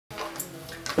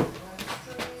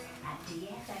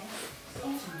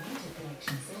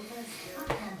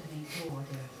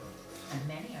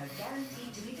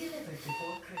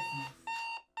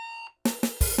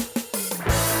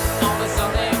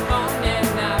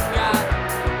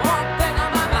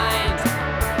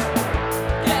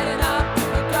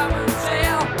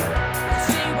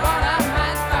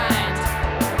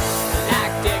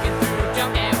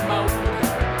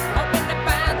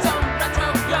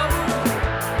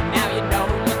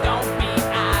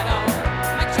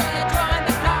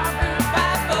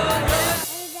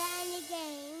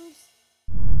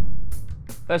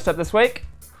First up this week,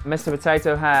 Mr.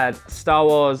 Potato Head Star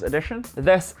Wars Edition.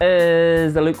 This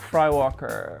is the Luke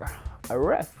Skywalker, a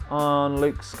riff on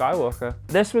Luke Skywalker.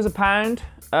 This was £1,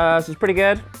 so it's pretty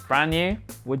good, brand new.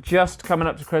 We're just coming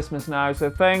up to Christmas now, so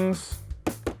things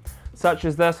such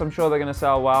as this, I'm sure they're gonna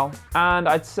sell well. And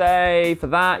I'd say for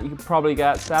that, you could probably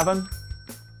get 7.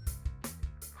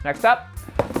 Next up,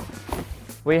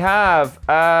 we have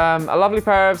a lovely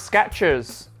pair of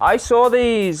Skechers. I saw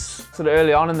these sort of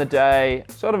early on in the day,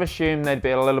 sort of assumed they'd be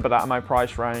a little bit out of my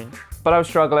price range, but I was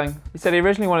struggling. He said he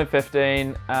originally wanted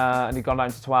 15 and he'd gone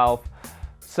down to 12.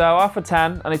 So I offered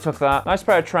 10 and he took that. Nice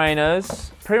pair of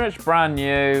trainers, pretty much brand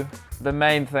new. The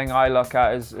main thing I look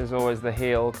at is always the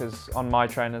heel, because on my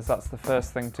trainers, that's the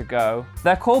first thing to go.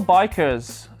 They're called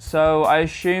bikers, so I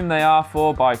assume they are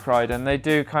for bike riding. They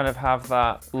do kind of have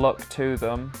that look to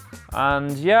them.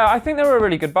 And yeah, I think they were a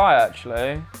really good buy,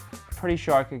 actually. Pretty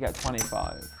sure I could get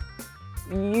 25.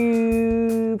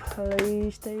 You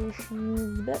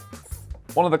PlayStation bits.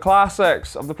 One of the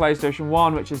classics of the PlayStation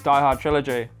 1, which is Die Hard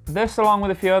Trilogy. This, along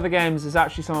with a few other games, is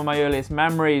actually some of my earliest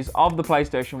memories of the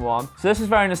PlayStation 1. So this is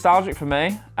very nostalgic for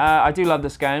me. I do love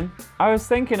this game. I was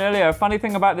thinking earlier, a funny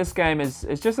thing about this game is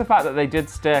just the fact that they did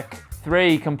stick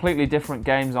 3 completely different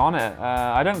games on it.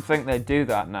 I don't think they'd do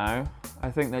that now. I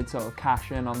think they'd sort of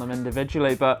cash in on them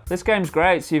individually, but this game's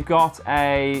great. So you've got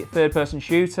a third-person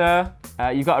shooter,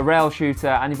 you've got a rail shooter,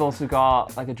 and you've also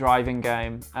got like a driving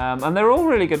game. And they're all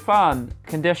really good fun.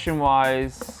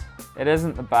 Condition-wise, it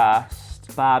isn't the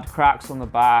best. Bad cracks on the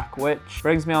back, which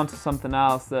brings me on to something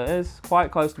else that is quite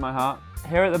close to my heart.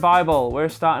 Here at the Bible, we're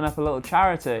starting up a little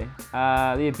charity,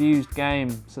 the Abused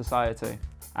Game Society.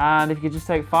 And if you could just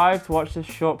take 5 to watch this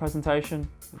short presentation,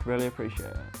 I'd really appreciate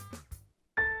it.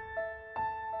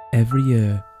 Every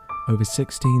year, over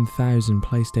 16,000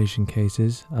 PlayStation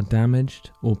cases are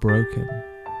damaged or broken.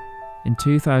 In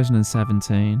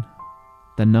 2017,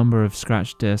 the number of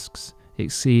scratched discs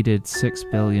exceeded 6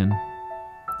 billion.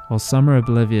 While some are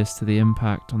oblivious to the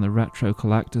impact on the retro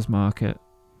collectors market,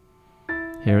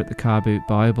 here at the Car Boot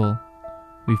Bible,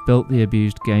 we've built the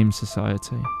Abused Game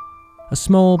Society. A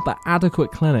small but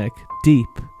adequate clinic deep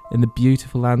in the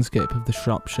beautiful landscape of the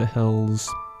Shropshire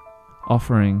Hills,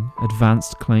 offering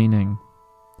advanced cleaning,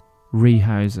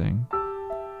 rehousing,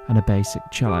 and a basic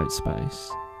chill-out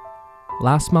space.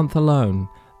 Last month alone,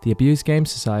 the Abused Game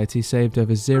Society saved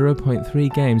over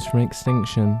 0.3 games from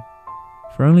extinction.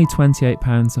 For only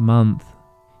 £28 a month,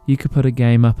 you could put a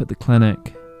game up at the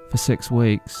clinic for 6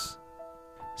 weeks.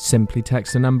 Simply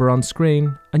text the number on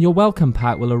screen and your welcome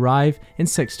pack will arrive in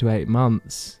 6 to 8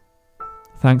 months.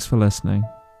 Thanks for listening.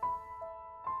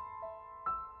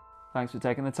 Thanks for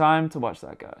taking the time to watch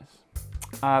that,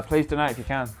 guys. Please donate if you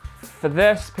can. For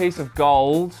this piece of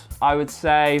gold, I would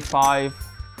say 5.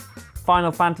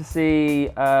 Final Fantasy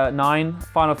 9.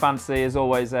 Final Fantasy is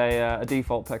always a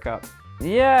default pickup.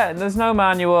 Yeah, there's no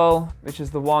manual, which is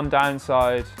the one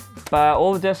downside, but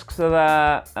all the discs are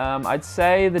there. I'd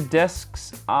say the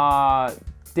discs are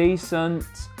decent,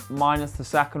 minus the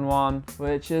second one,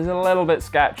 which is a little bit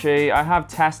sketchy. I have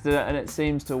tested it and it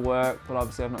seems to work, but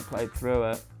obviously I've not played through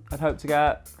it. I'd hope to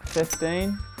get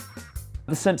 15.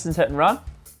 The Simpsons Hit and Run.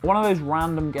 One of those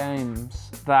random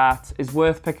games that is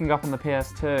worth picking up on the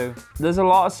PS2. There's a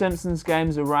lot of Simpsons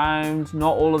games around,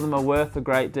 not all of them are worth a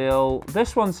great deal.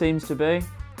 This one seems to be.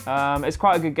 It's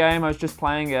quite a good game, I was just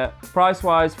playing it.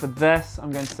 Price-wise for this,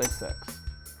 I'm going to say 6.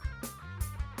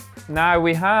 Now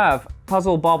we have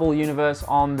Puzzle Bobble Universe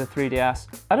on the 3DS.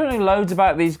 I don't know loads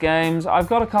about these games. I've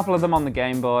got a couple of them on the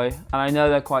Game Boy, and I know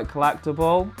they're quite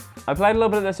collectible. I played a little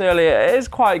bit of this earlier. It is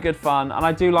quite good fun, and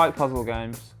I do like puzzle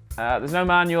games. There's no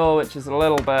manual, which is a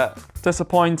little bit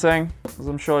disappointing, as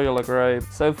I'm sure you'll agree.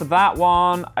 So for that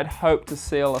one, I'd hope to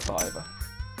seal a 5.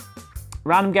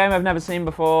 Random game I've never seen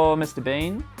before, Mr.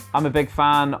 Bean. I'm a big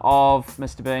fan of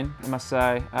Mr. Bean, I must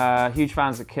say. Huge fan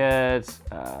as a kid,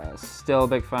 still a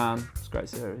big fan. It's a great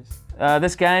series.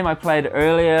 This game I played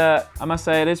earlier, I must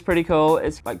say it is pretty cool.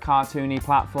 It's like cartoony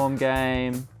platform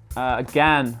game.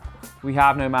 Again, we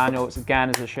have no manual, which again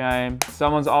is a shame.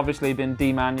 Someone's obviously been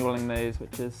demanualing these,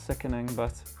 which is sickening,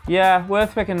 but yeah,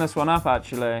 worth picking this one up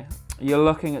actually. You're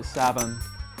looking at 7.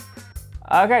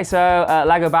 Okay, so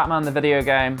Lego Batman, the video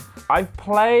game. I've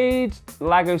played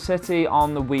Lego City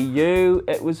on the Wii U.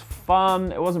 It was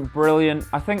fun, it wasn't brilliant.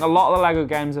 I think a lot of the Lego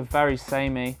games are very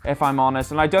samey, if I'm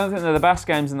honest, and I don't think they're the best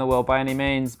games in the world by any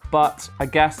means, but I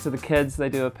guess to the kids they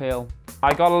do appeal.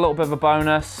 I got a little bit of a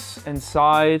bonus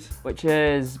inside, which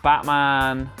is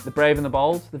Batman, the Brave and the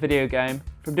Bold, the video game.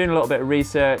 From doing a little bit of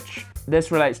research,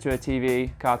 this relates to a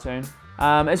TV cartoon.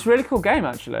 It's a really cool game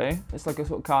actually. It's like a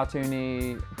sort of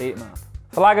cartoony beat 'em up.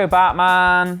 For Lego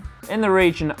Batman, in the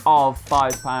region of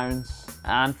 £5.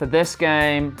 And for this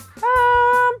game,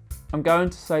 I'm going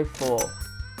to say 4.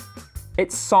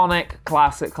 It's Sonic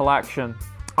Classic Collection.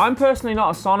 I'm personally not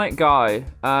a Sonic guy.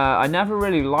 I never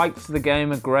really liked the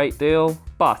game a great deal,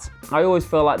 but I always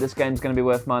feel like this game's going to be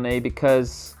worth money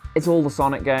because it's all the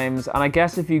Sonic games, and I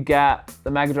guess if you get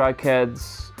the Mega Drive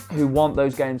kids who want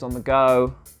those games on the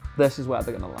go, this is where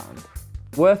they're going to land.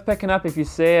 Worth picking up if you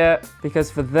see it,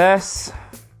 because for this,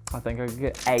 I think I could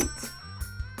get 8.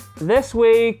 This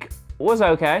week was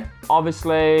okay.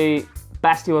 Obviously,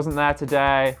 Bestie wasn't there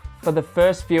today. For the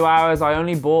first few hours, I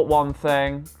only bought one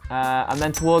thing, and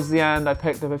then towards the end, I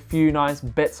picked up a few nice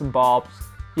bits and bobs.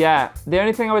 Yeah, the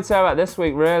only thing I would say about this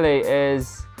week really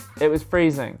is it was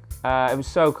freezing. It was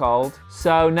so cold.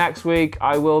 So next week,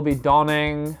 I will be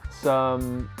donning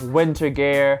some winter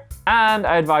gear, and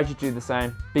I advise you to do the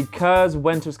same because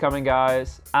winter's coming,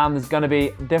 guys, and there's going to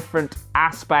be different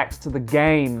aspects to the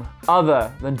game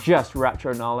other than just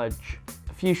retro knowledge.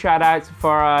 A few shout outs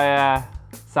before I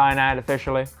sign out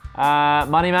officially.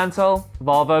 Money Mental,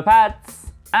 Volvo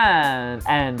Pets, and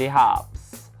Andy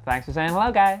Hobbs. Thanks for saying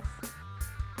hello, guys.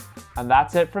 And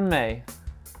that's it from me.